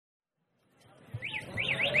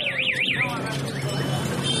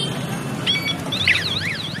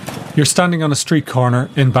You're standing on a street corner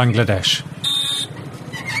in Bangladesh.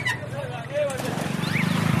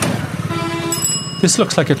 This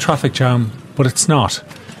looks like a traffic jam, but it's not.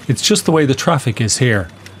 It's just the way the traffic is here,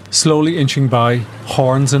 slowly inching by,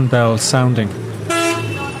 horns and bells sounding.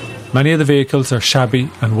 Many of the vehicles are shabby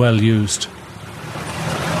and well used.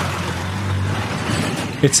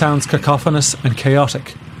 It sounds cacophonous and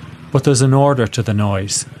chaotic, but there's an order to the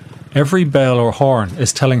noise. Every bell or horn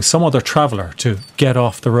is telling some other traveller to get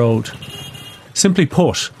off the road. Simply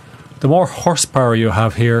put, the more horsepower you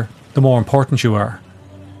have here, the more important you are.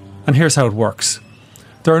 And here's how it works.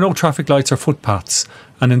 There are no traffic lights or footpaths,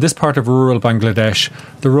 and in this part of rural Bangladesh,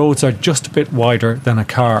 the roads are just a bit wider than a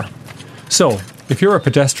car. So, if you're a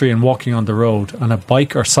pedestrian walking on the road and a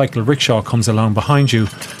bike or cycle rickshaw comes along behind you,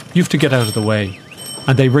 you have to get out of the way,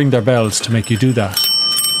 and they ring their bells to make you do that.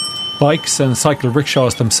 Bikes and cycle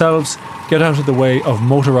rickshaws themselves get out of the way of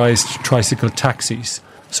motorised tricycle taxis,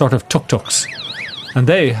 sort of tuk-tuks, and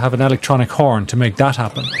they have an electronic horn to make that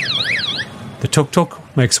happen. The tuk-tuk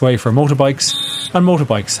makes way for motorbikes, and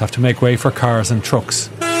motorbikes have to make way for cars and trucks.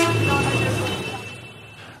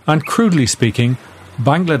 And crudely speaking,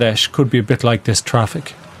 Bangladesh could be a bit like this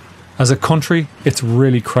traffic. As a country, it's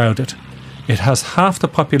really crowded. It has half the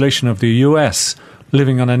population of the US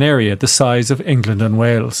living on an area the size of England and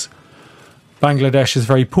Wales. Bangladesh is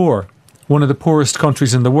very poor, one of the poorest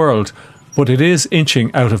countries in the world, but it is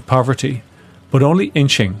inching out of poverty. But only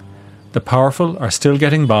inching. The powerful are still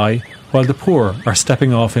getting by, while the poor are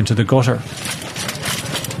stepping off into the gutter.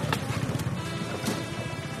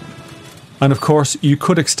 And of course, you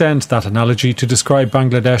could extend that analogy to describe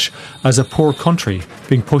Bangladesh as a poor country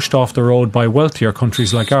being pushed off the road by wealthier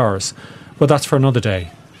countries like ours. But that's for another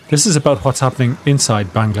day. This is about what's happening inside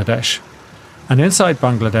Bangladesh. And inside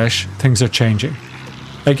Bangladesh, things are changing.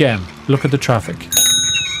 Again, look at the traffic.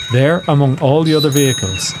 There, among all the other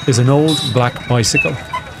vehicles, is an old black bicycle.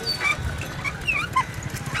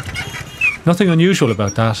 Nothing unusual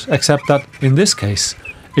about that, except that, in this case,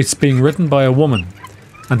 it's being ridden by a woman.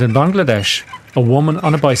 And in Bangladesh, a woman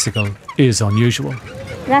on a bicycle is unusual.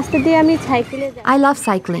 I love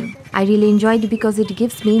cycling. I really enjoy it because it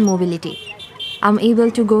gives me mobility. I'm able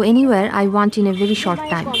to go anywhere I want in a very short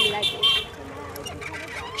time.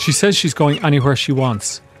 She says she's going anywhere she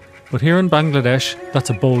wants. But here in Bangladesh, that's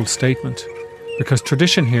a bold statement. Because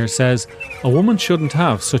tradition here says a woman shouldn't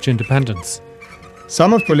have such independence.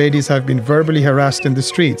 Some of the ladies have been verbally harassed in the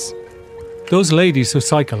streets. Those ladies who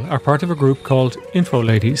cycle are part of a group called Info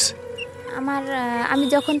Ladies.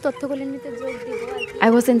 I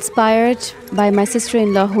was inspired by my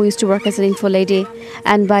sister-in-law who used to work as an info lady,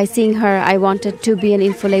 and by seeing her I wanted to be an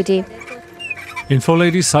info lady. Info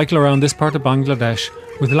Ladies cycle around this part of Bangladesh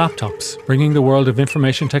with laptops, bringing the world of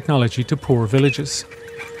information technology to poor villages.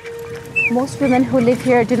 Most women who live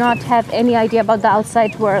here do not have any idea about the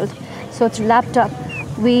outside world, so through laptop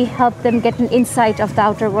we help them get an insight of the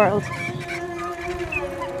outer world.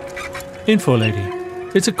 Info Lady.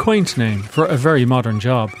 It's a quaint name for a very modern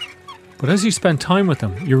job. But as you spend time with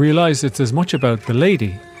them, you realise it's as much about the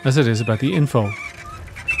lady as it is about the info.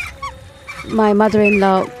 My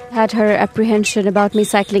mother-in-law had her apprehension about me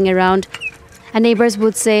cycling around. And neighbours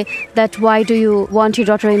would say that, why do you want your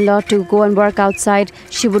daughter-in-law to go and work outside?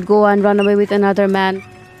 She would go and run away with another man.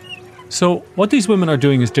 So what these women are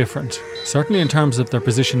doing is different, certainly in terms of their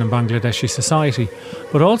position in Bangladeshi society,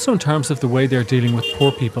 but also in terms of the way they're dealing with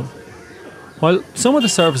poor people. While some of the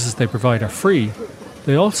services they provide are free,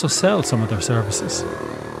 they also sell some of their services.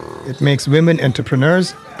 It makes women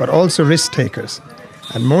entrepreneurs, but also risk takers.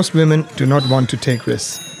 And most women do not want to take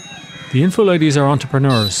risks. The Info Ladies are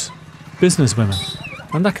entrepreneurs, business women,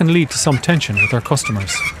 and that can lead to some tension with their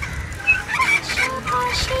customers.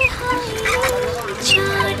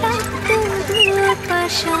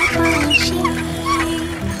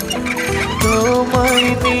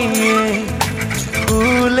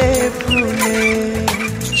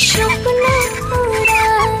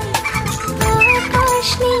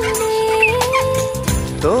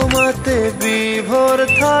 তোমাতে বিভোর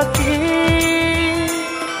থাকি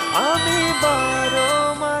আমি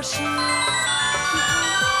 12 মাসি।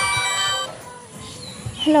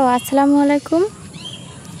 Hello, আসসালামু আলাইকুম।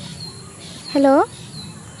 Hello,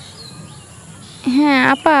 হ্যাঁ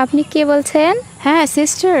আপা, আপনি কে বলছেন? হ্যাঁ,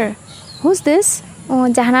 সিস্টার। Whose this? ও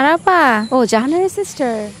জাহানারা আপা। ও, জাহানারা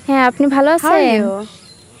সিস্টার। হ্যাঁ, আপনি ভালো How are আছেন? you?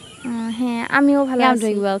 হ্যাঁ, আমিও ভালো Yeah, I'm আছি।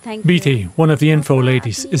 doing well, thank you. BT, one of the Info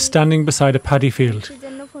Ladies, is standing beside a paddy field.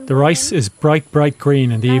 The rice is bright green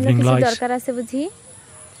in the তাহলে evening কিছু light. দরকার আছে বুঝি?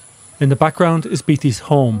 In the background is BT's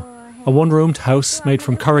home, a one-roomed house made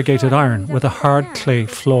from corrugated iron with a hard clay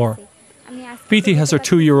floor. BT has her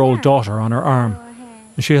 2-year-old daughter on her arm,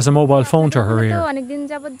 and she has a mobile phone to her ear.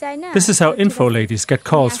 This is how info ladies get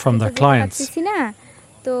calls from their clients.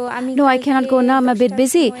 No, I cannot go now. I'm a bit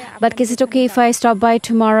busy. But is it okay if I stop by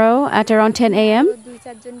tomorrow at around 10 a.m.?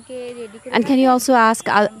 And can you also ask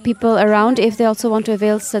people around if they also want to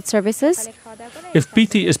avail such services? If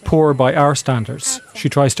Biti is poor by our standards, she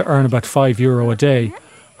tries to earn about €5 a day.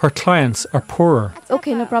 Her clients are poorer.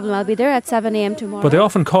 Okay, no problem. I'll be there at 7 a.m. tomorrow. But they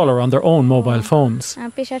often call her on their own mobile phones.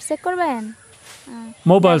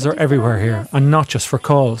 Mobiles are everywhere here, and not just for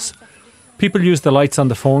calls. People use the lights on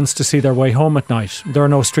the phones to see their way home at night. There are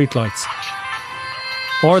no street lights.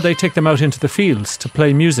 Or they take them out into the fields to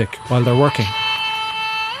play music while they're working.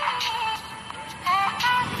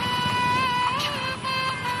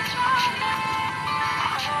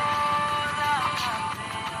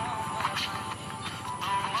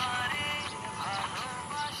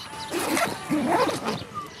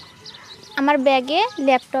 আমার ব্যাগে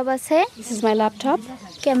laptop আছে This is my laptop.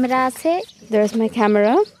 Camera আছে There is my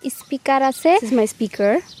camera. Speaker আছে This is my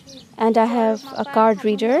speaker. And I have a card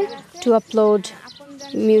reader to upload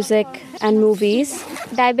music and movies.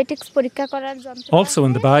 Diabetics পরীক্ষা করার যন্ত্র Also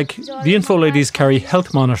in the bag, the info ladies carry health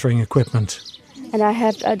monitoring equipment. And I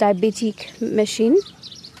have a diabetic machine.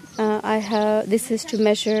 This is to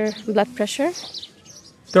measure blood pressure.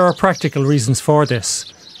 There are practical reasons for this.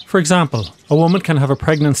 For example, a woman can have a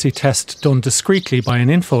pregnancy test done discreetly by an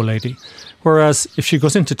info lady, whereas if she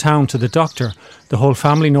goes into town to the doctor, the whole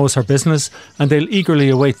family knows her business and they'll eagerly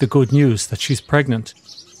await the good news that she's pregnant.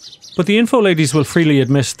 But the info ladies will freely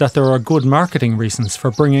admit that there are good marketing reasons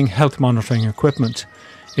for bringing health monitoring equipment.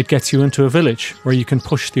 It gets you into a village where you can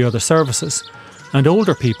push the other services. And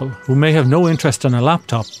older people, who may have no interest in a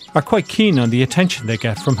laptop, are quite keen on the attention they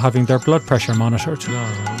get from having their blood pressure monitored.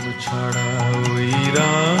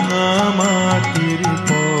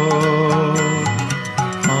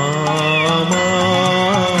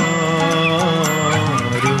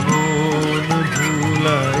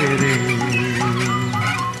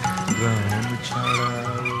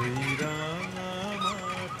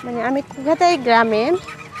 আমি কুগাতাই গ্রামে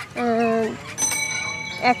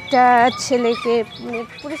একটা ছেলেকে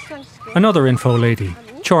পুরুষ মানুষকে Another info lady,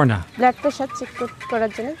 Chorna. Blood pressure check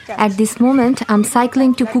করার জন্য At this moment, I'm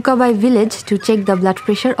cycling to Kukabai village to check the blood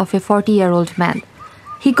pressure of a 40-year-old man.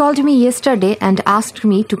 He called me yesterday and asked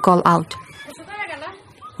me to call out.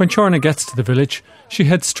 When Chorna gets to the village, she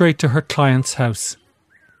heads straight to her client's house,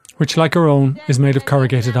 which, like her own, is made of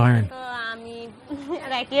corrugated iron.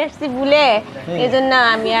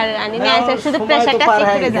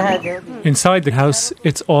 Inside the house,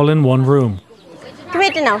 it's all in one room.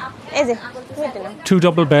 2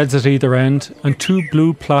 double beds at either end and 2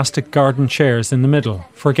 blue plastic garden chairs in the middle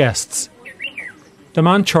for guests. The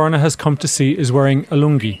man Chorna has come to see is wearing a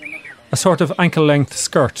lungi, a sort of ankle-length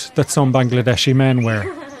skirt that some Bangladeshi men wear.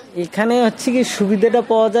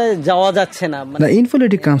 The info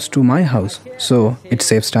lady comes to my house, so it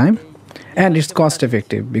saves time. And it's cost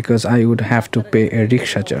effective because I would have to pay a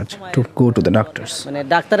rickshaw charge to go to the doctors.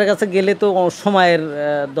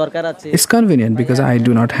 It's convenient because I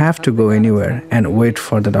do not have to go anywhere and wait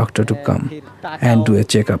for the doctor to come and do a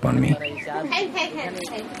checkup on me.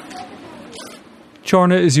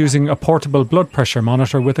 Chorna is using a portable blood pressure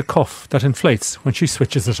monitor with a cuff that inflates when she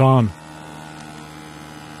switches it on.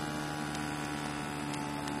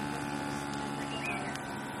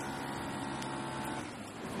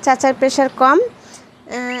 চাচার pressure কম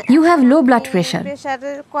You have low blood pressure.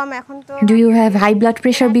 প্রেশারের কম এখন তো Do you have high blood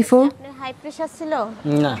pressure before? High pressure ছিল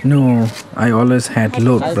No, I always had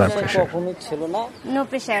low blood pressure. No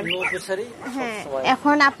pressure হ্যাঁ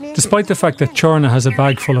এখন আপনি Despite the fact that Chorna has a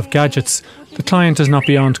bag full of gadgets, the client is not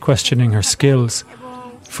beyond questioning her skills.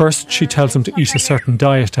 First, she tells him to eat a certain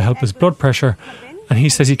diet to help his blood pressure, and he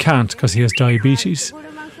says he can't because he has diabetes.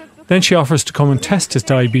 Then she offers to come and test his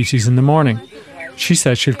diabetes in the morning. She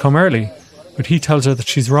says she'll come early, but he tells her that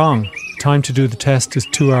she's wrong. Time to do the test is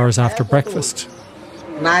 2 hours after breakfast.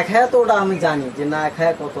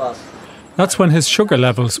 That's when his sugar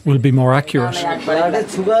levels will be more accurate.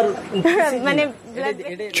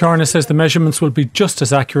 Chorna says the measurements will be just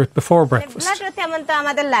as accurate before breakfast.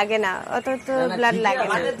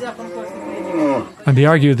 And they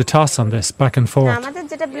argue the toss on this, back and forth.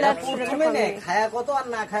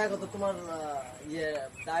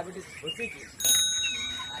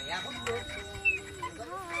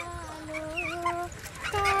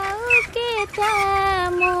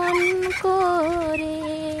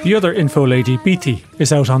 The other info lady, Biti,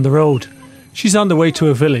 is out on the road. She's on the way to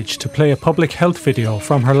a village to play a public health video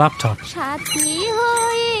from her laptop.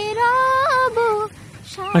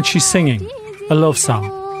 And she's singing a love song.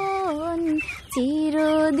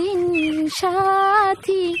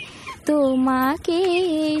 সাথী তোমাকে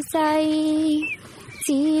চাই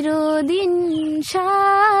চিরদিন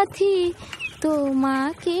সাথী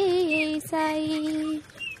তোমাকে চাই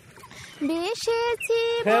বেশেছি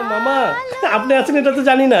হ্যাঁ মামা আপনি আছেন এটা তো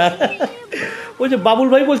জানি না ওই যে বাবুল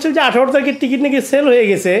ভাই বলছেন যে 18 তারিখের টিকিট নাকি সেল হয়ে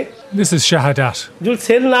গেছে This is Shahadat. যদি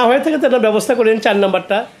সেল না হয়ে থাকে তাহলে ব্যবস্থা করেন 4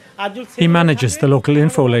 নাম্বারটা আর যদি He manages the local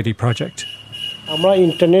Info Lady project. আমরা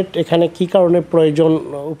ইন্টারনেট এখানে কি কারণে প্রয়োজন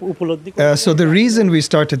উপলব্ধি So the reason we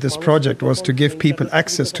started this project was to give people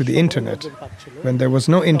access to the internet when there was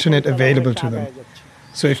no internet available to them.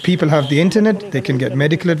 So if people have the internet, they can get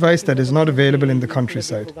medical advice that is not available in the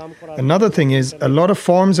countryside. Another thing is a lot of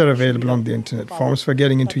forms are available on the internet, forms for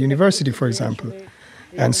getting into university, for example.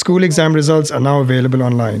 And school exam results are now available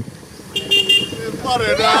online.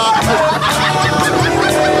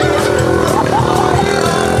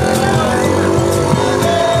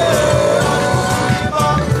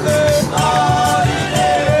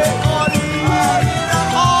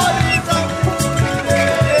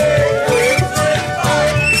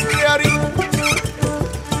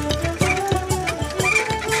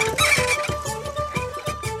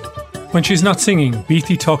 When she's not singing,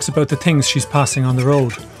 Beatty talks about the things she's passing on the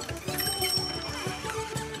road.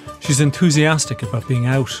 She's enthusiastic about being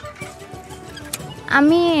out.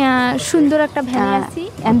 আমি সুন্দর একটা ভ্যানে আছি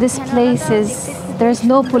And this place is, there's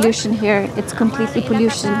no pollution here. It's completely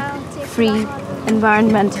pollution-free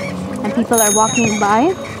environment. And people are walking by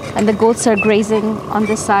and the goats are grazing on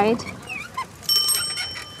this side.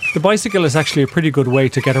 The bicycle is actually a pretty good way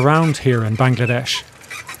to get around here in Bangladesh.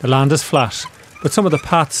 The land is flat, but some of the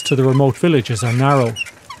paths to the remote villages are narrow.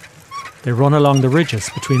 They run along the ridges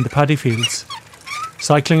between the paddy fields.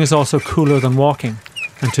 Cycling is also cooler than walking,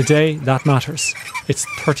 and today that matters. It's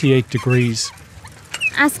 38 degrees.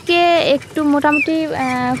 আজকে একটু মোটামুটি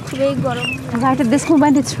খুবই গরম Right at this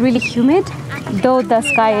moment it's really humid, though the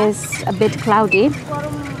sky is a bit cloudy.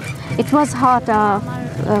 It was hot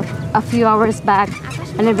a few hours back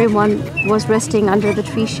and everyone was resting under the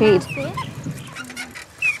tree shade.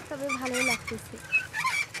 তবে ভালোই লাগতেছে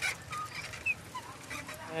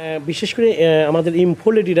বিশেষ করে আমাদের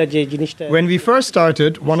ইনফোলেডিরা যে জিনিসটা When we first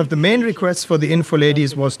started, one of the main requests for the info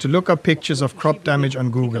ladies was to look up pictures of crop damage on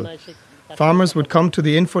Google. Farmers would come to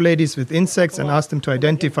the info ladies with insects and ask them to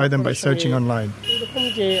identify them by searching online. এরকম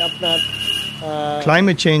যে আপনার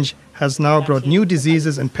Climate change has now brought new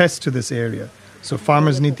diseases and pests to this area, so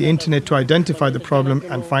farmers need the internet to identify the problem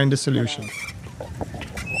and find a solution.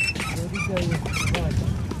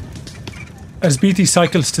 As Beatty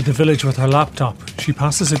cycles to the village with her laptop, she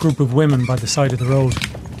passes a group of women by the side of the road.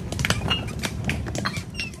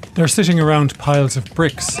 They're sitting around piles of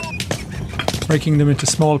bricks, breaking them into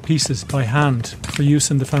small pieces by hand for use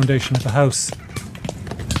in the foundation of a house.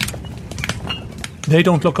 They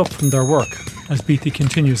don't look up from their work as Beatty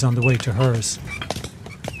continues on the way to hers.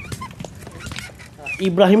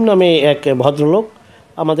 Ibrahim নামে এক ভদ্রলোক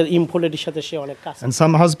আমাদের ইনফোলেডির সাথে সে অনেক কাজ And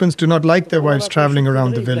some husbands do not like their wives traveling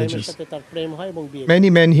around the villages. তার প্রেম হয় এবং বিয়ে Many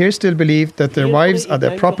men here still believe that their wives are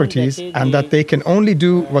their properties and that they can only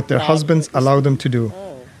do what their husbands allow them to do.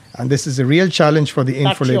 And this is a real challenge for the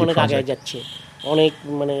info lady অনেক আগে project. যাচ্ছে অনেক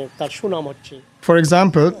মানে তার সুনাম হচ্ছে For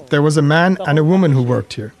example, there was a man and a woman who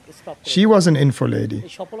worked here. She was an info lady.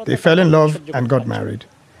 They fell in love and got married.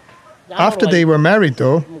 After they were married,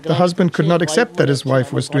 though, the husband could not accept that his wife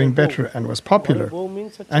was doing better and was popular,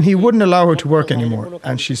 and he wouldn't allow her to work anymore,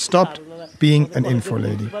 and she stopped being an info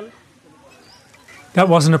lady. That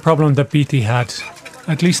wasn't a problem that Beatty had,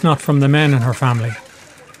 at least not from the men in her family.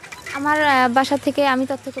 আমার বাসা থেকে আমি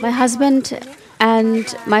তথ্য My husband and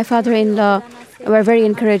my father-in-law were very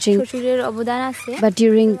encouraging, শ্বশুরের অবদান আছে but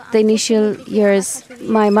during the initial years,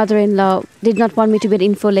 my mother-in-law did not want me to be an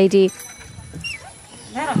info lady.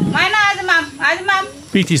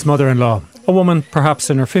 Beatty's mother-in-law, a woman perhaps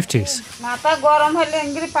in her 50s.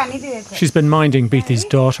 She's been minding Beatty's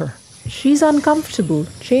daughter. She's uncomfortable.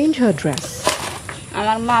 Change her dress.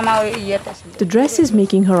 The dress is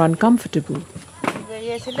making her uncomfortable.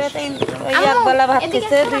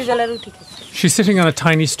 She's sitting on a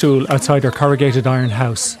tiny stool outside her corrugated iron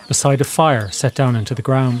house, beside a fire set down into the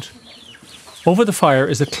ground. Over the fire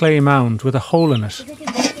is a clay mound with a hole in it.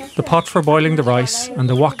 The pot for boiling the rice and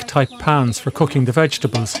the wok-type pans for cooking the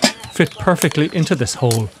vegetables fit perfectly into this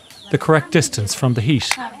hole, the correct distance from the heat.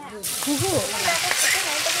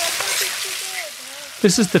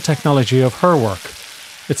 This is the technology of her work.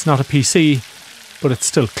 It's not a PC, but it's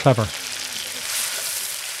still clever.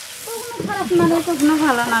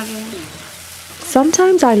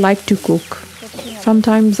 Sometimes I like to cook.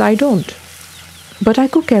 Sometimes I don't. But I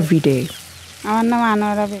cook every day.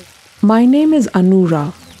 My name is Anura.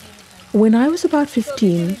 When I was about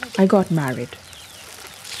 15, I got married.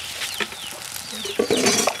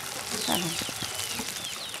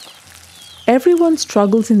 Everyone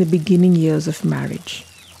struggles in the beginning years of marriage.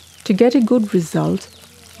 To get a good result,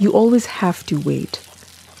 you always have to wait.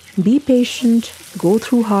 Be patient, go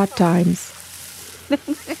through hard times.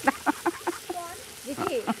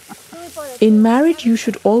 In marriage, you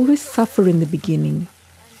should always suffer in the beginning,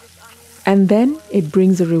 and then it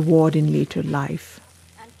brings a reward in later life.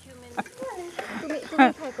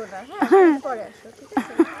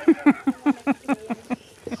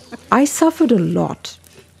 I suffered a lot.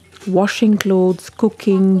 Washing clothes,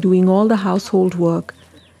 cooking, doing all the household work.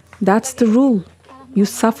 That's the rule. You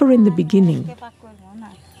suffer in the beginning.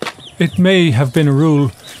 It may have been a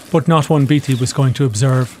rule, but not one Biti was going to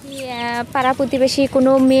observe.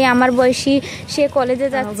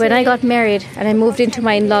 When I got married and I moved into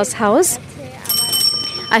my in-laws' house,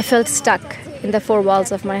 I felt stuck in the four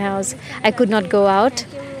walls of my house. I could not go out,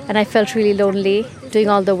 and I felt really lonely doing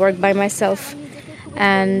all the work by myself.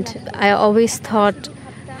 And I always thought,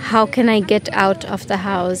 how can I get out of the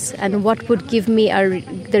house, and what would give me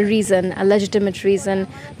the reason, a legitimate reason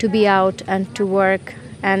to be out and to work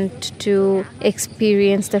and to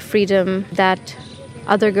experience the freedom that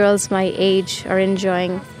other girls my age are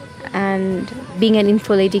enjoying. And being an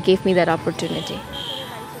info lady gave me that opportunity.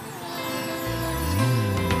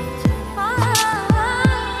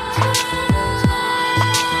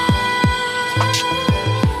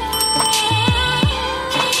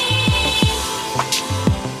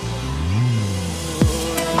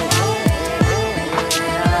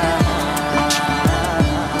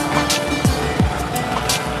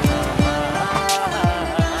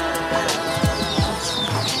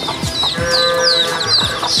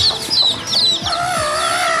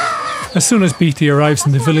 As soon as Biti arrives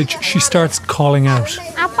in the village, she starts calling out.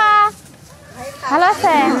 Appa! Hello,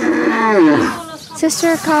 sir.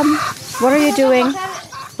 Sister, come. What are you doing?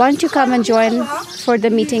 Why don't you come and join for the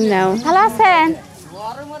meeting now? Hello, sir.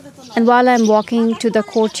 And while I'm walking to the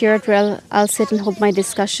courtyard where I'll sit and hold my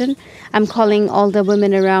discussion, I'm calling all the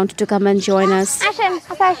women around to come and join us.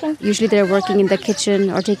 Usually they're working in the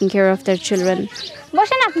kitchen or taking care of their children.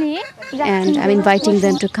 And I'm inviting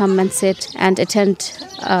them to come and sit and attend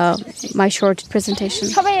my short presentation.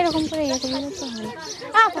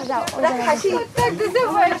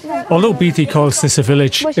 Although Biti calls this a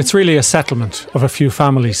village, it's really a settlement of a few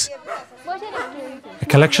families. A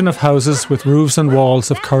collection of houses with roofs and walls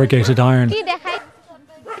of corrugated iron.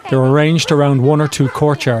 They're arranged around one or two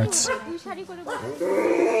courtyards.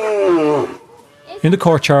 In the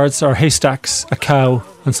courtyards are haystacks, a cow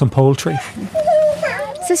and some poultry.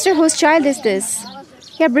 Sister, whose child is this?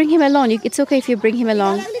 Yeah, bring him along. It's okay if you bring him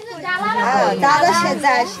along.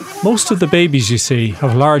 Most of the babies you see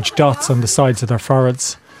have large dots on the sides of their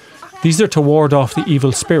foreheads. These are to ward off the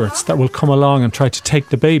evil spirits that will come along and try to take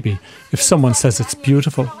the baby if someone says it's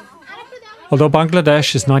beautiful. Although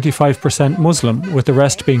Bangladesh is 95% Muslim, with the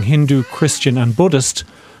rest being Hindu, Christian and Buddhist,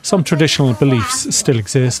 some traditional beliefs still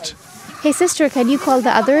exist. Hey sister, can you call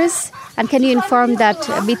the others? And can you inform that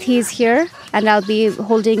Biti is here and I'll be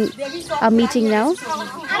holding a meeting now?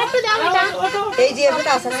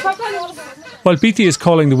 While Biti is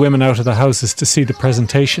calling the women out of the houses to see the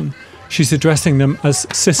presentation, she's addressing them as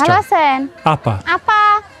sister, Appa.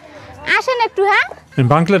 In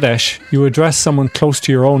Bangladesh, you address someone close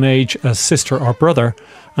to your own age as sister or brother,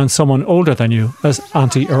 and someone older than you as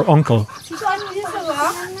auntie or uncle.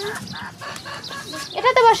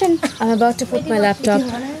 I'm about to put my laptop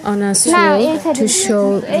on a stool to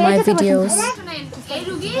show my videos.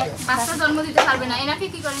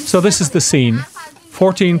 So this is the scene.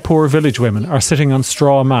 14 poor village women are sitting on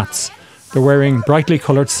straw mats. They're wearing brightly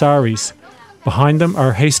coloured saris. Behind them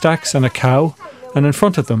are haystacks and a cow, and in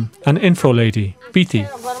front of them, an info lady, Biti.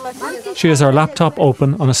 She has her laptop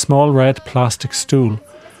open on a small red plastic stool.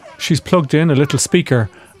 She's plugged in a little speaker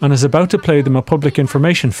and is about to play them a public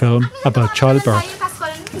information film about childbirth.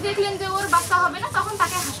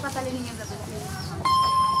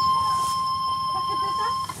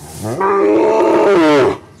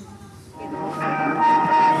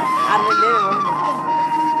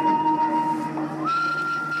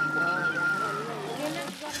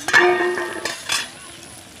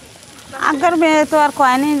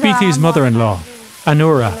 Biti's mother-in-law,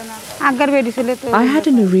 Anura. I had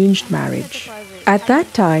an arranged marriage. At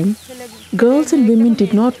that time, girls and women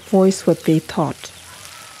did not voice what they thought.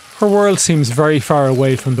 Her world seems very far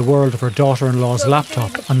away from the world of her daughter-in-law's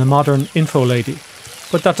laptop and the modern info lady,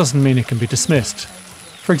 but that doesn't mean it can be dismissed.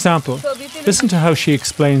 For example, listen to how she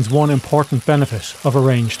explains one important benefit of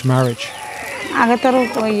arranged marriage.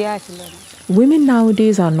 Women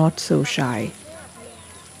nowadays are not so shy.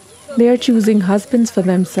 They are choosing husbands for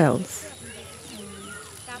themselves.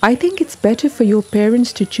 I think it's better for your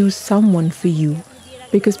parents to choose someone for you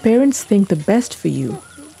because parents think the best for you.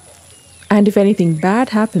 And if anything bad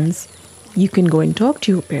happens, you can go and talk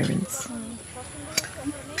to your parents.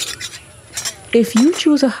 If you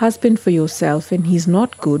choose a husband for yourself and he's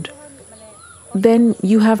not good, then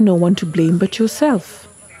you have no one to blame but yourself.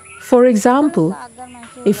 For example,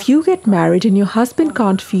 if you get married and your husband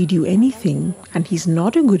can't feed you anything and he's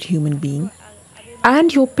not a good human being,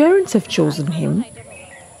 and your parents have chosen him,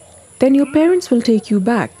 then your parents will take you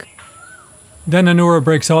back. Then Anura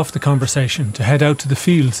breaks off the conversation to head out to the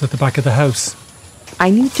fields at the back of the house. I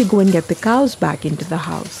need to go and get the cows back into the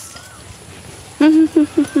house.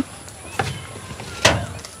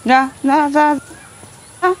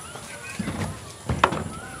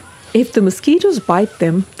 If the mosquitoes bite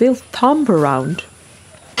them, they'll thump around.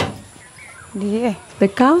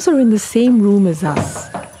 The cows are in the same room as us.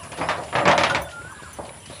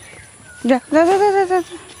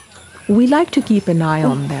 We like to keep an eye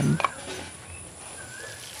on them.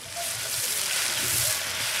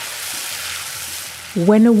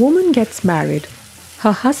 When a woman gets married,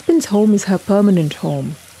 her husband's home is her permanent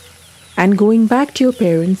home, and going back to your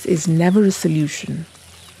parents is never a solution.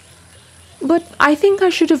 But I think I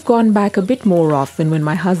should have gone back a bit more often when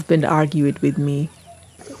my husband argued with me.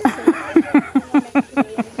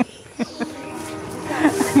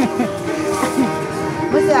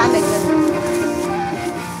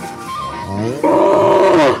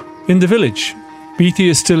 In the village, Beatty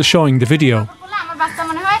is still showing the video.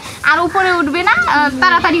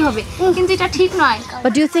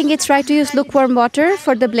 But do you think it's right to use lukewarm water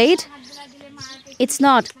for the blade? It's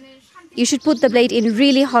not. You should put the blade in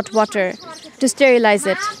really hot water to sterilize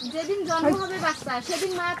it.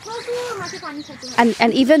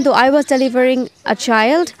 And even though I was delivering a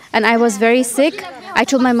child and I was very sick, I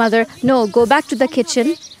told my mother, no, go back to the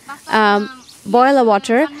kitchen, boil the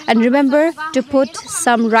water, and remember to put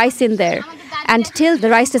some rice in there. And till the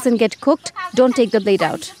rice doesn't get cooked, don't take the blade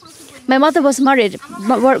out. My mother was worried,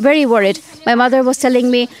 very worried. My mother was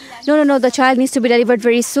telling me, no, the child needs to be delivered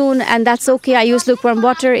very soon, and that's okay. I use lukewarm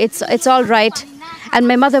water. It's all right. And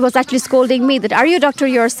my mother was actually scolding me that, are you a doctor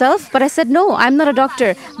yourself? But I said, no, I'm not a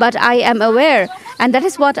doctor, but I am aware. And that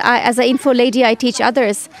is what as an info lady, I teach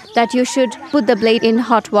others, that you should put the blade in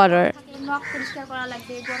hot water.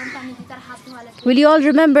 Will you all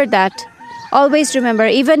remember that? Always remember,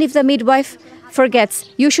 even if the midwife forgets,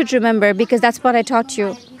 you should remember, because that's what I taught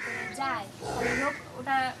you.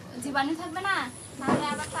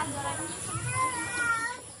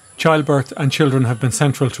 Childbirth and children have been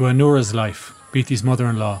central to Anura's life, Beatty's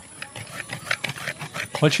mother-in-law.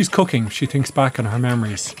 While she's cooking, she thinks back on her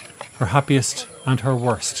memories, her happiest and her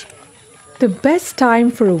worst. The best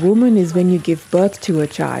time for a woman is when you give birth to a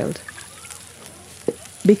child.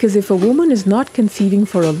 Because if a woman is not conceiving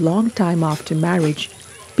for a long time after marriage,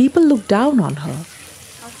 people look down on her.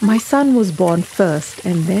 My son was born first,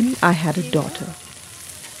 and then I had a daughter.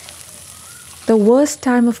 The worst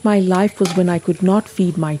time of my life was when I could not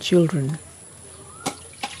feed my children.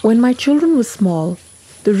 When my children were small,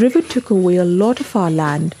 the river took away a lot of our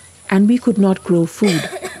land and we could not grow food.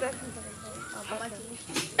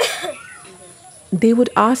 They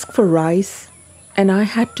would ask for rice and I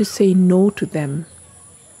had to say no to them.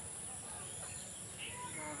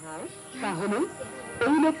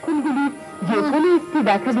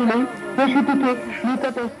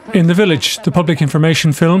 In the village, the public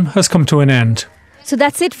information film has come to an end. So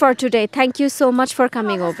that's it for today. Thank you so much for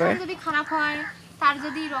coming over.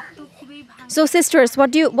 So sisters,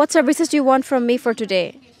 what services do you want from me for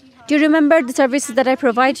today? Do you remember the services that I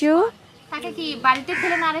provide you?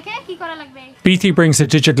 Beatty brings a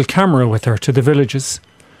digital camera with her to the villages.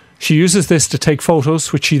 She uses this to take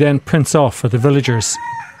photos which she then prints off for the villagers.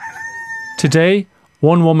 Today,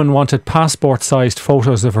 one woman wanted passport-sized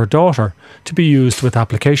photos of her daughter to be used with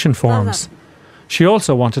application forms. She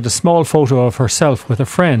also wanted a small photo of herself with a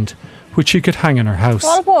friend, which she could hang in her house.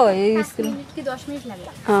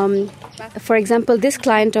 For example, this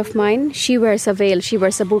client of mine, she wears a veil, she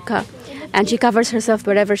wears a burqa, and she covers herself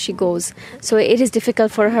wherever she goes. So it is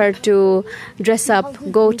difficult for her to dress up,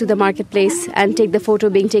 go to the marketplace and take the photo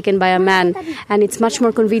being taken by a man. And it's much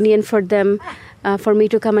more convenient for them, for me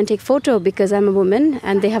to come and take photo because I'm a woman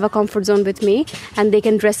and they have a comfort zone with me and they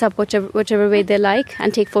can dress up whichever way they like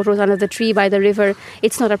and take photos under the tree, by the river.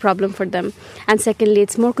 It's not a problem for them. And secondly,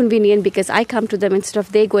 it's more convenient because I come to them instead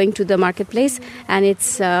of they going to the marketplace, and it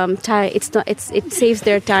saves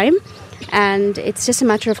their time. and it's just a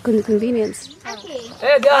matter of convenience.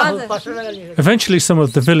 Eventually, some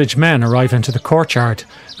of the village men arrive into the courtyard,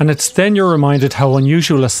 and it's then you're reminded how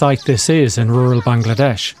unusual a sight this is in rural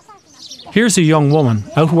Bangladesh. Here's a young woman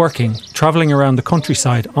out working, travelling around the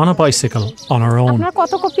countryside on a bicycle on her own.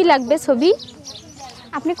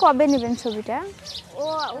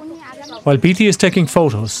 While Beatty is taking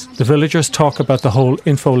photos, the villagers talk about the whole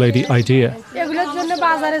info lady idea.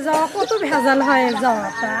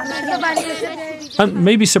 And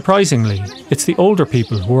maybe surprisingly, it's the older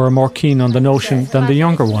people who are more keen on the notion than the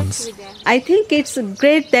younger ones. I think it's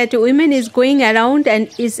great that women is going around and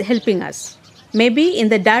is helping us. Maybe in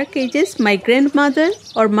the dark ages, my grandmother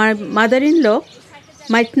or my mother-in-law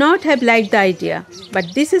might not have liked the idea, but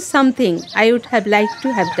this is something I would have liked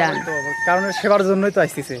to have done.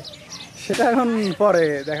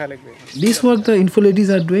 This work the info ladies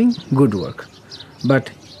are doing, good work.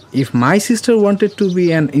 But if my sister wanted to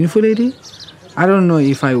be an info lady, I don't know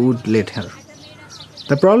if I would let her.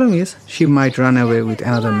 The problem is, she might run away with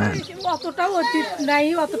another man.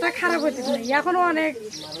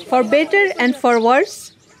 For better and for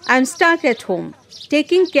worse, I'm stuck at home,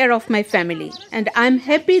 taking care of my family, and I'm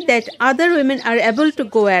happy that other women are able to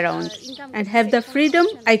go around and have the freedom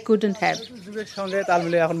I couldn't have.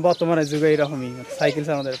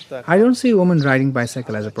 I don't see women riding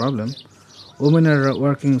bicycle as a problem. Women are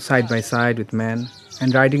working side by side with men,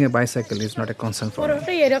 and riding a bicycle is not a concern for me.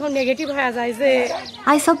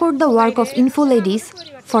 I support the work of info ladies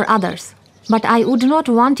for others, but I would not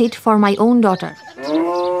want it for my own daughter.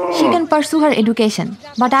 She can pursue her education,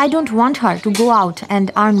 but I don't want her to go out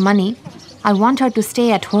and earn money. I want her to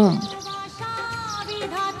stay at home.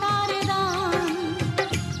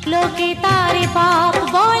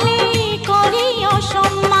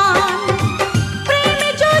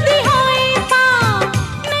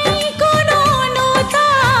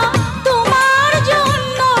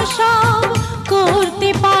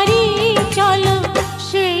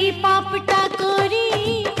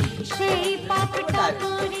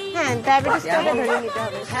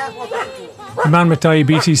 The man with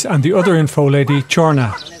diabetes and the other info lady,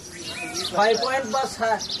 Chorna,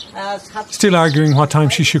 still arguing what time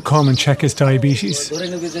she should come and check his diabetes.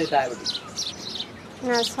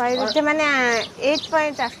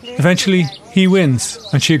 Eventually, he wins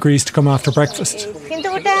and she agrees to come after breakfast.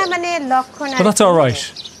 But that's all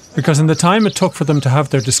right, because in the time it took for them to have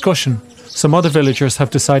their discussion, some other villagers have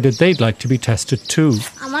decided they'd like to be tested too.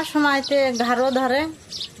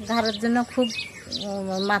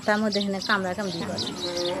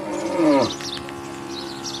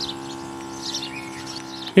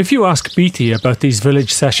 If you ask Beatty about these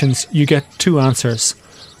village sessions, you get two answers.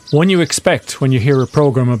 One you expect when you hear a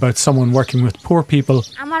program about someone working with poor people.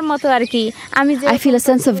 I feel a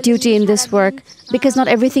sense of duty in this work because not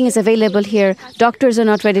everything is available here. Doctors are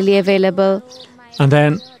not readily available. And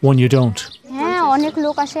then one you don't.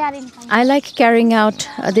 I like carrying out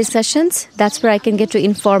these sessions. That's where I can get to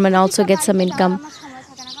inform and also get some income.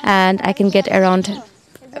 And I can get around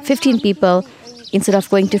 15 people instead of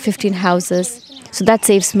going to 15 houses. So that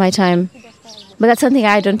saves my time. But that's something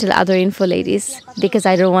I don't tell other info ladies because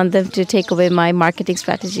I don't want them to take away my marketing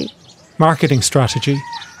strategy. Marketing strategy.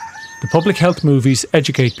 The public health movies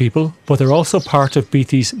educate people, but they're also part of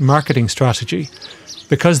Beatty's marketing strategy.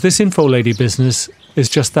 Because this info lady business is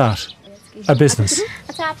just that, a business.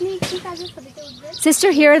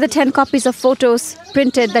 Sister, here are the 10 copies of photos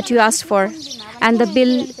printed that you asked for. And the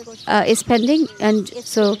bill is pending, and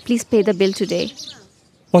so please pay the bill today.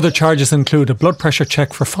 Other charges include a blood pressure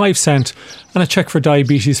check for 5 cents and a check for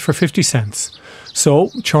diabetes for 50 cents. So,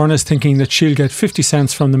 Chorna is thinking that she'll get 50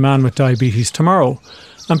 cents from the man with diabetes tomorrow.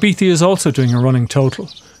 And Beatty is also doing a running total.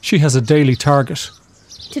 She has a daily target.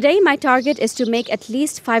 Today, my target is to make at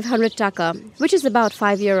least 500 taka, which is about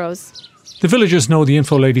 €5. The villagers know the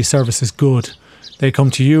info lady service is good. They come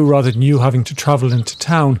to you rather than you having to travel into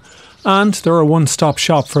town. And they're a one-stop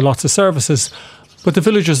shop for lots of services. But the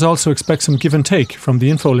villagers also expect some give and take from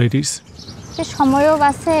the info ladies.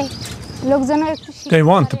 They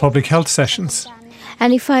want the public health sessions.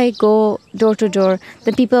 And if I go door to door,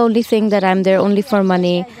 then people only think that I'm there only for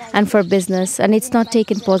money and for business, and it's not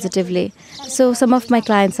taken positively. So some of my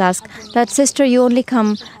clients ask that, sister, you only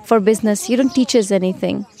come for business, you don't teach us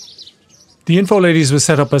anything. The info ladies was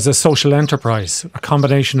set up as a social enterprise, a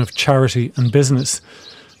combination of charity and business.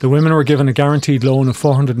 The women were given a guaranteed loan of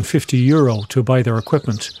 €450 to buy their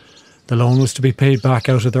equipment. The loan was to be paid back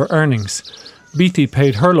out of their earnings. Beatty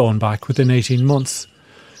paid her loan back within 18 months.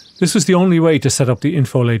 This was the only way to set up the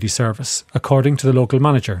info lady service, according to the local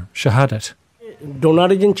manager, Shahadat.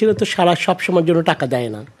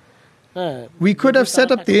 We could have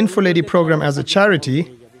set up the InfoLady program as a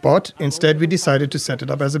charity, but instead we decided to set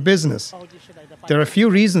it up as a business. There are a few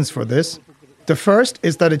reasons for this. The first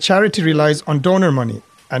is that a charity relies on donor money,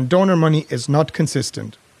 and donor money is not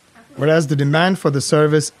consistent, whereas the demand for the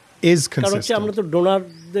service is consistent.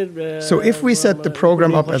 So if we set the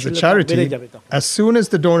program up as a charity, as soon as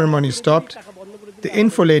the donor money stopped, the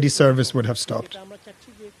InfoLady service would have stopped.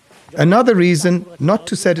 Another reason not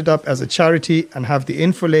to set it up as a charity and have the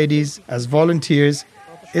InfoLadies as volunteers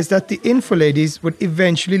is that the InfoLadies would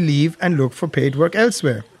eventually leave and look for paid work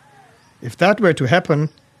elsewhere. If that were to happen,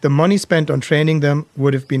 the money spent on training them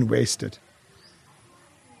would have been wasted.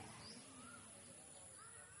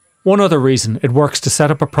 One other reason it works to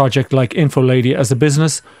set up a project like InfoLady as a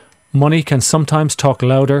business, money can sometimes talk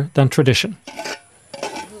louder than tradition.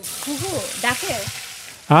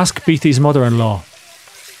 Ask Beatty's mother-in-law.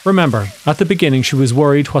 Remember, at the beginning she was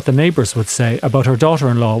worried what the neighbours would say about her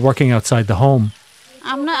daughter-in-law working outside the home.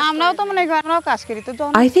 I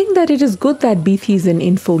think that it is good that Beatty is an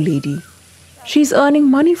info lady. She's earning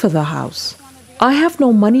money for the house. I have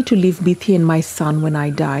no money to leave Beatty and my son when I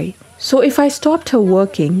die. So if I stopped her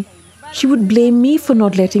working, she would blame me for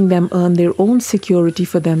not letting them earn their own security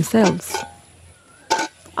for themselves.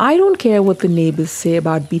 I don't care what the neighbors say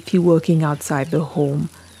about Beatty working outside the home.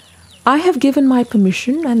 I have given my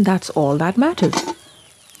permission and that's all that matters.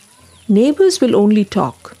 Neighbors will only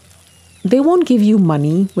talk. They won't give you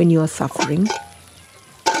money when you are suffering.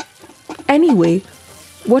 Anyway,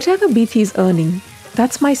 whatever Beatty is earning,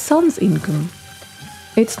 that's my son's income.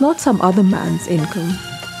 It's not some other man's income.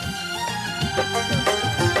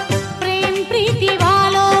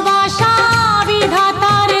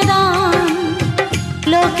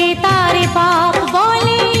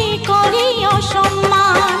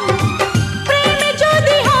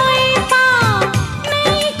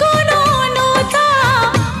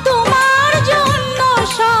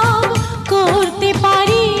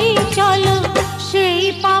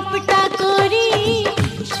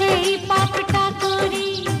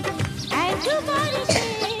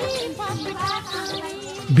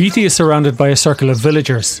 Beatty is surrounded by a circle of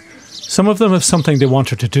villagers. Some of them have something they want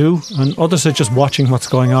her to do, and others are just watching what's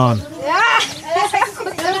going on.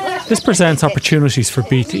 This presents opportunities for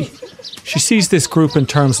Beatty. She sees this group in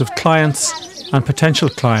terms of clients and potential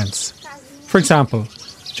clients. For example,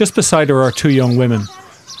 just beside her are two young women.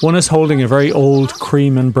 One is holding a very old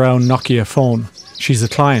cream and brown Nokia phone. She's a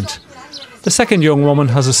client. The second young woman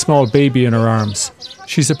has a small baby in her arms.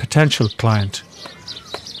 She's a potential client.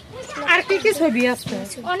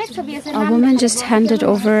 A woman just handed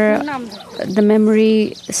over the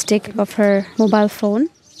memory stick of her mobile phone.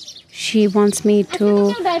 She wants me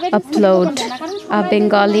to upload a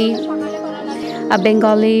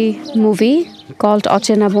Bengali movie called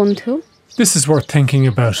Ochena Bondhu. This is worth thinking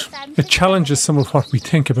about. It challenges some of what we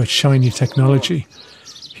think about shiny technology.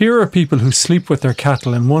 Here are people who sleep with their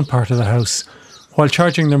cattle in one part of the house while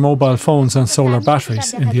charging their mobile phones on solar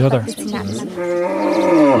batteries in the other.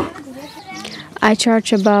 I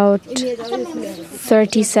charge about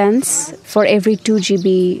 30 cents for every 2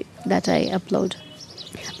 GB that I upload.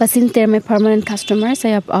 But since they're my permanent customers,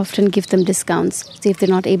 I often give them discounts. So if they're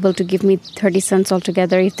not able to give me 30 cents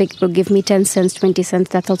altogether, if they will give me 10 cents, 20 cents,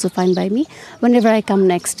 that's also fine by me. Whenever I come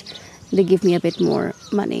next, they give me a bit more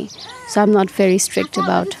money. So I'm not very strict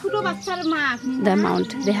about the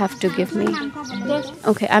amount they have to give me.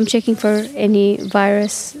 Okay, I'm checking for any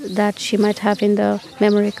virus that she might have in the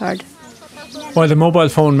memory card. While the mobile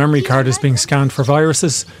phone memory card is being scanned for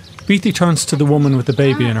viruses, Beatty turns to the woman with the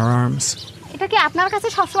baby in her arms.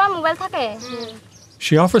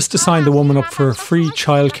 She offers to sign the woman up for a free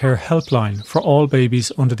childcare helpline for all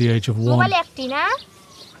babies under the age of 1.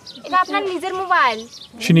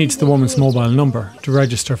 She needs the woman's mobile number to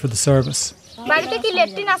register for the service.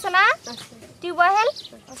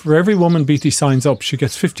 For every woman Beatty signs up, she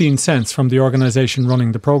gets 15 cents from the organisation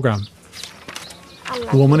running the programme.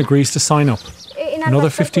 The woman agrees to sign up.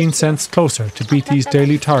 Another 15 cents closer to Beatty's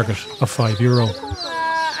daily target of €5.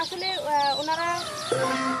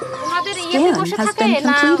 Scan has been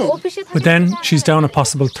completed. But then she's down a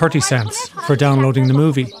possible 30 cents for downloading the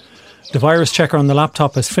movie. The virus checker on the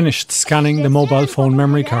laptop has finished scanning the mobile phone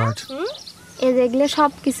memory card.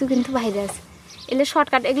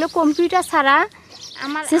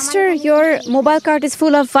 Sister, your mobile card is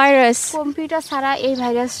full of virus. And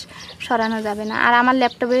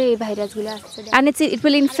it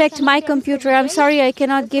will infect my computer. I'm sorry, I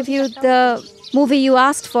cannot give you the movie you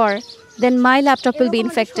asked for. Then my laptop will be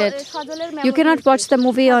infected. You cannot watch the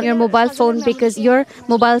movie on your mobile phone because your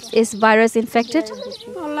mobile is virus infected.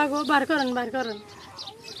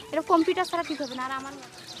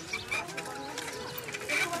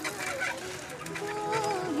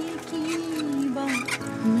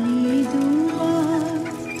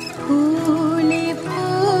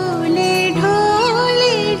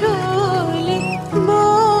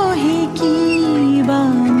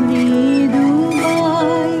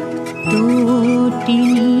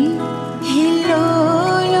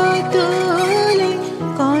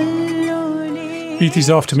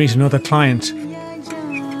 Beatty's off to meet another client.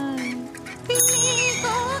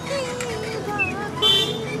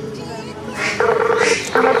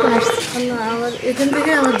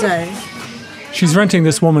 She's renting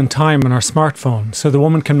this woman time on her smartphone so the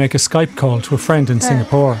woman can make a Skype call to a friend in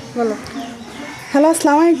Singapore. Hello,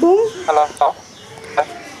 Assalamualaikum. Hello.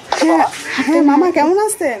 Hey, Mama, কেমন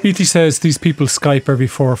আছেন? Beatty says these people Skype every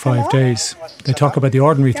 4 or 5 days. They talk about the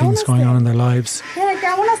ordinary things going on in their lives. হ্যাঁ,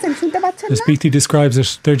 কেমন আছেন? শুনতে পাচ্ছেন না? As Beatty describes it,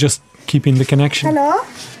 they're just keeping the connection. Hello.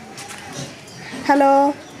 Hello.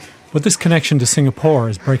 But this connection to Singapore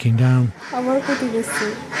is breaking down.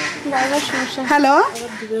 Hello.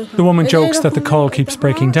 The woman jokes that the call keeps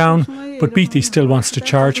breaking down, but Beatty still wants to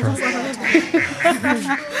charge her.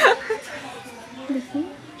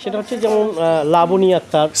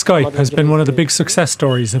 Skype has been one of the big success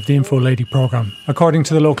stories of the Info Lady programme, according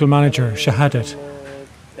to the local manager, Shahadat.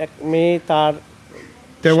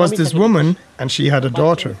 There was this woman and she had a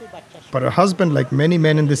daughter, but her husband, like many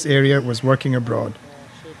men in this area, was working abroad.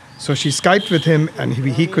 So she Skyped with him and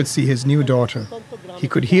he could see his new daughter. He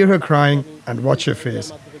could hear her crying and watch her face.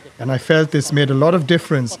 And I felt this made a lot of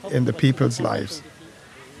difference in the people's lives.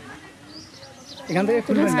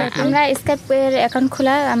 আমরা স্কাইপের account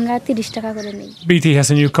খোলা আমরা 30 টাকা করে নেই Beatty has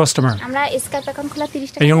a new customer. আমরা Skype account খোলা 30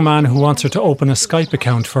 টাকা A young man who wants her to open a Skype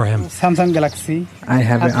account for him. Samsung Galaxy. I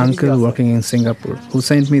have an uncle working in Singapore who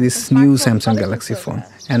sent me this new Samsung Galaxy phone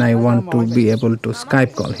and I want to be able to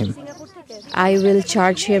Skype call him. I will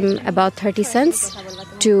charge him about 30 cents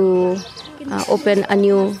to open a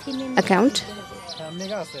new account.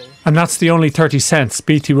 And that's the only 30 cents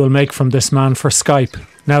Beatty will make from this man for Skype,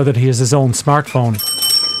 now that he has his own smartphone.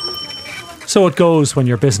 So it goes when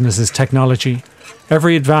your business is technology.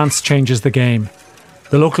 Every advance changes the game.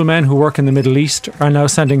 The local men who work in the Middle East are now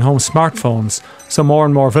sending home smartphones, so more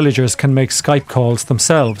and more villagers can make Skype calls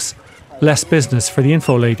themselves. Less business for the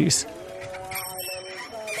info ladies.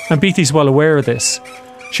 And Beatty's well aware of this.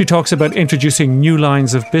 She talks about introducing new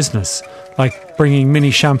lines of business, like bringing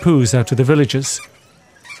mini shampoos out to the villages.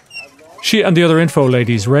 She and the other info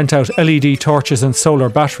ladies rent out LED torches and solar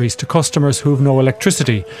batteries to customers who have no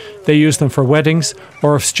electricity. They use them for weddings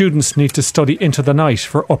or if students need to study into the night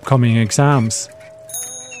for upcoming exams.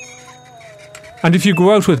 And if you go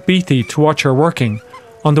out with Beatty to watch her working,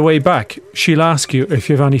 on the way back, she'll ask you if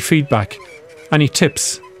you have any feedback, any tips,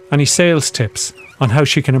 any sales tips on how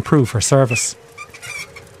she can improve her service.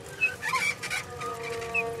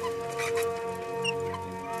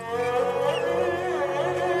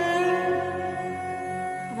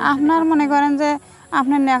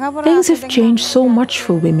 Things have changed so much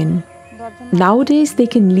for women. Nowadays, they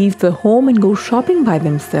can leave the home and go shopping by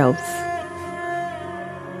themselves.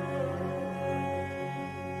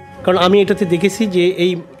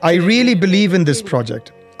 I really believe in this project.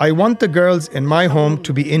 I want the girls in my home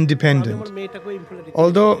to be independent.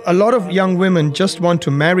 Although a lot of young women just want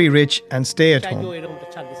to marry rich and stay at home.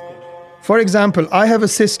 For example, I have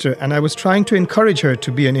a sister and I was trying to encourage her to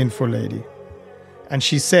be an info lady. And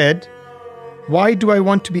she said, "Why do I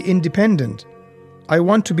want to be independent? I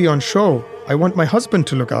want to be on show. I want my husband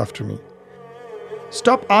to look after me.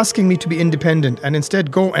 Stop asking me to be independent and instead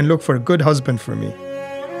go and look for a good husband for me."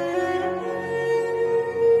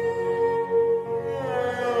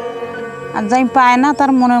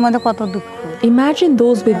 Imagine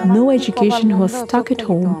those with no education who are stuck at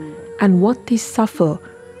home and what they suffer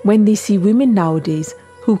when they see women nowadays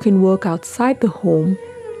who can work outside the home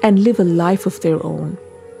and live a life of their own.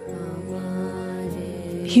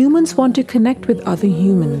 Humans want to connect with other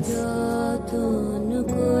humans.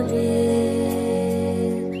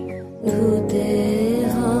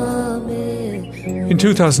 In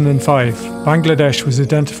 2005, Bangladesh was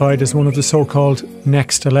identified as one of the so-called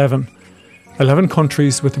Next 11. 11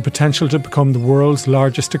 countries with the potential to become the world's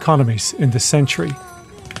largest economies in this century.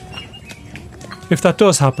 If that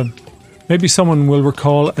does happen, maybe someone will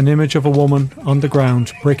recall an image of a woman on the ground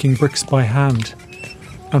breaking bricks by hand,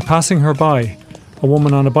 and passing her by, a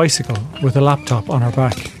woman on a bicycle with a laptop on her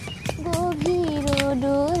back.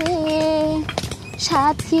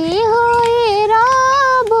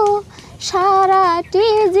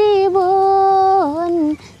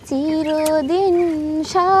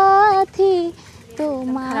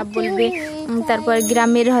 তারপর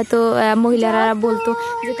গ্রামের হয়তো মহিলারা বলতো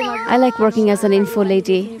যে তোমার I like working as an info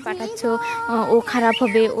lady. পাঠাচ্ছো ও খারাপ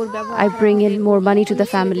হবে ওর ব্যবহার I bring in more money to the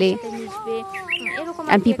family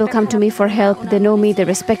and people come to me for help. They know me, they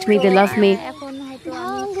respect me, they love me.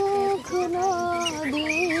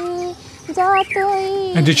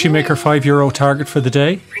 And did she make her €5 target for the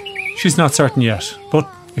day? She's not certain yet, but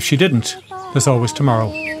if she didn't, there's always tomorrow.